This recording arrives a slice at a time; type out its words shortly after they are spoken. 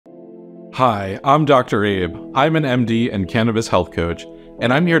Hi, I'm Dr. Abe. I'm an MD and cannabis health coach,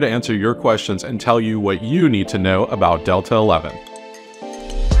 and I'm here to answer your questions and tell you what you need to know about Delta-11.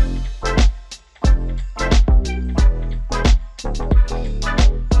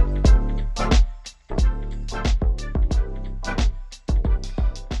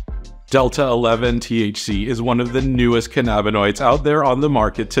 Delta-11 THC is one of the newest cannabinoids out there on the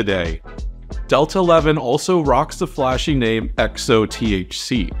market today. Delta-11 also rocks the flashy name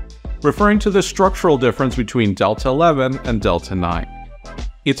exo-THC, referring to the structural difference between Delta-11 and Delta-9.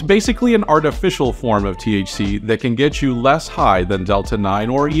 It's basically an artificial form of THC that can get you less high than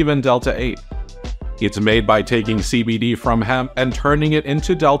Delta-9 or even Delta-8. It's made by taking CBD from hemp and turning it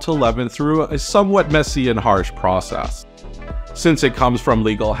into Delta-11 through a somewhat messy and harsh process. Since it comes from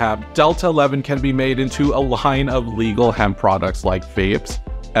legal hemp, Delta-11 can be made into a line of legal hemp products like vapes,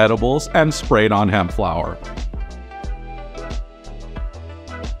 edibles, and sprayed-on hemp flower.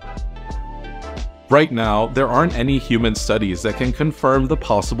 Right now, there aren't any human studies that can confirm the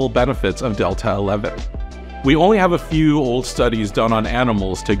possible benefits of Delta-11. We only have a few old studies done on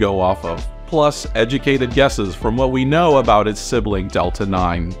animals to go off of, plus educated guesses from what we know about its sibling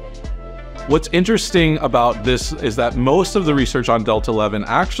Delta-9. What's interesting about this is that most of the research on Delta-11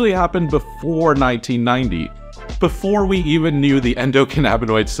 actually happened before 1990, before we even knew the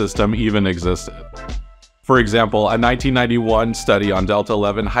endocannabinoid system even existed. For example, a 1991 study on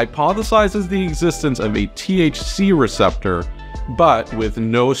Delta-11 hypothesizes the existence of a THC receptor, but with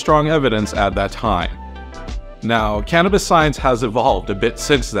no strong evidence at that time. Now, cannabis science has evolved a bit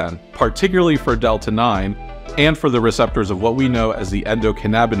since then, particularly for Delta-9, and for the receptors of what we know as the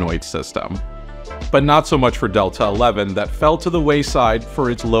endocannabinoid system, but not so much for Delta-11 that fell to the wayside for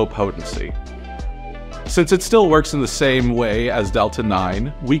its low potency. Since it still works in the same way as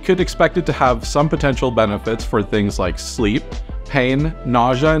Delta-9, we could expect it to have some potential benefits for things like sleep, pain,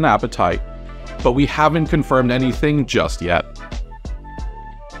 nausea, and appetite, but we haven't confirmed anything just yet.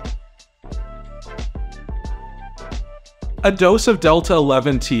 A dose of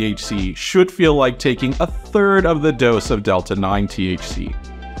Delta-11 THC should feel like taking a third of the dose of Delta-9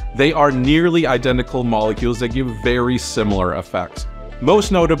 THC. They are nearly identical molecules that give very similar effects,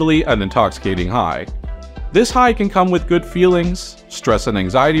 most notably an intoxicating high. This high can come with good feelings, stress and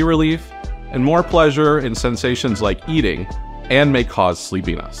anxiety relief, and more pleasure in sensations like eating, and may cause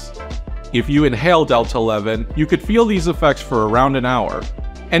sleepiness. If you inhale Delta-11, you could feel these effects for around an hour,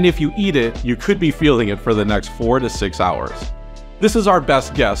 and if you eat it, you could be feeling it for the next 4 to 6 hours. This is our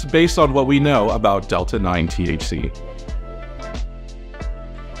best guess based on what we know about Delta-9 THC.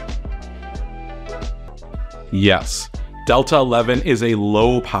 Yes, Delta-11 is a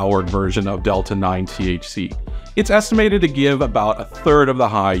low-powered version of Delta-9 THC. It's estimated to give about a third of the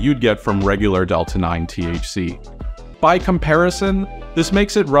high you'd get from regular Delta-9 THC. By comparison, this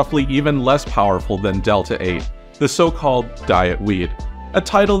makes it roughly even less powerful than Delta-8, the so-called diet weed, a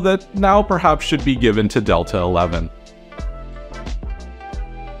title that now perhaps should be given to Delta-11.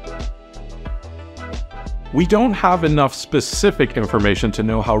 We don't have enough specific information to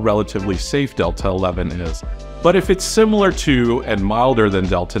know how relatively safe Delta-11 is, but if it's similar to and milder than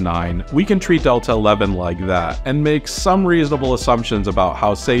Delta-9, we can treat Delta-11 like that and make some reasonable assumptions about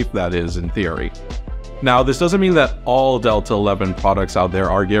how safe that is in theory. Now, this doesn't mean that all Delta-11 products out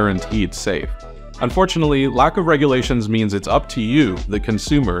there are guaranteed safe. Unfortunately, lack of regulations means it's up to you, the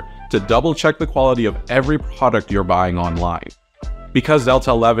consumer, to double-check the quality of every product you're buying online. Because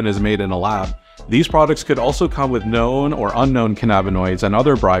Delta-11 is made in a lab, these products could also come with known or unknown cannabinoids and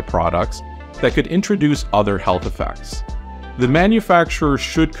other byproducts that could introduce other health effects. The manufacturer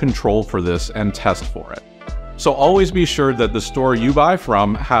should control for this and test for it. So always be sure that the store you buy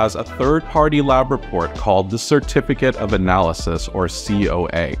from has a third-party lab report called the Certificate of Analysis, or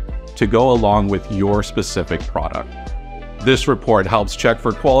COA, to go along with your specific product. This report helps check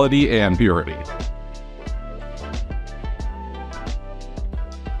for quality and purity.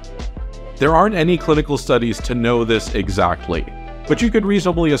 There aren't any clinical studies to know this exactly, but you could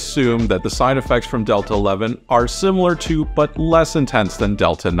reasonably assume that the side effects from Delta-11 are similar to but less intense than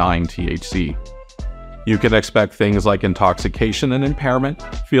Delta-9 THC. You can expect things like intoxication and impairment,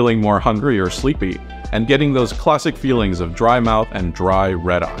 feeling more hungry or sleepy, and getting those classic feelings of dry mouth and dry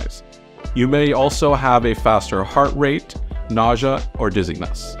red eyes. You may also have a faster heart rate, nausea, or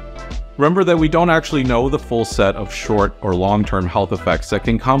dizziness. Remember that we don't actually know the full set of short or long-term health effects that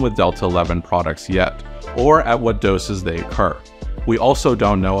can come with Delta-11 products yet, or at what doses they occur. We also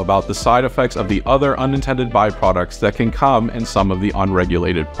don't know about the side effects of the other unintended byproducts that can come in some of the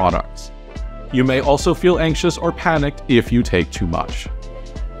unregulated products. You may also feel anxious or panicked if you take too much.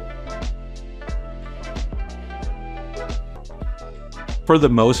 For the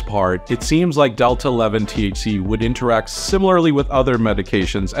most part, it seems like Delta-11 THC would interact similarly with other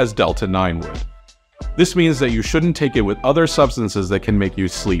medications as Delta-9 would. This means that you shouldn't take it with other substances that can make you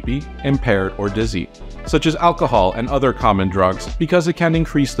sleepy, impaired, or dizzy, such as alcohol and other common drugs, because it can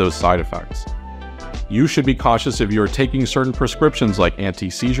increase those side effects. You should be cautious if you are taking certain prescriptions like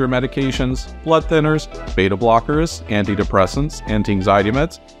anti-seizure medications, blood thinners, beta blockers, antidepressants, anti-anxiety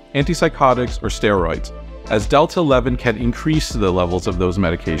meds, antipsychotics, or steroids, as Delta-11 can increase the levels of those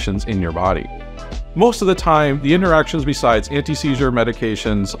medications in your body. Most of the time, the interactions besides anti-seizure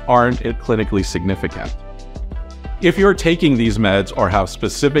medications aren't clinically significant. If you're taking these meds or have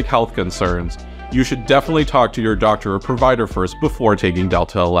specific health concerns, you should definitely talk to your doctor or provider first before taking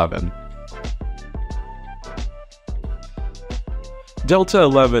Delta-11.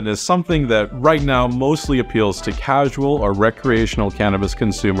 Delta-11 is something that right now mostly appeals to casual or recreational cannabis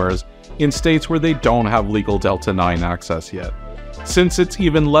consumers in states where they don't have legal Delta-9 access yet. Since it's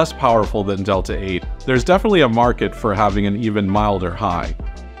even less powerful than Delta-8, there's definitely a market for having an even milder high.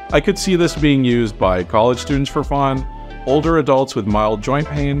 I could see this being used by college students for fun, older adults with mild joint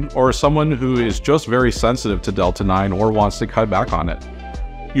pain, or someone who is just very sensitive to Delta-9 or wants to cut back on it.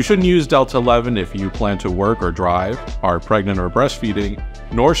 You shouldn't use Delta-11 if you plan to work or drive, are pregnant or breastfeeding,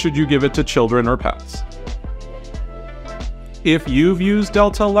 nor should you give it to children or pets. If you've used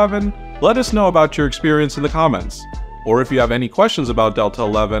Delta-11, let us know about your experience in the comments. Or if you have any questions about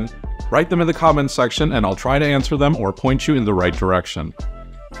Delta-11, write them in the comments section and I'll try to answer them or point you in the right direction.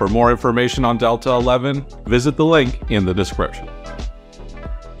 For more information on Delta-11, visit the link in the description.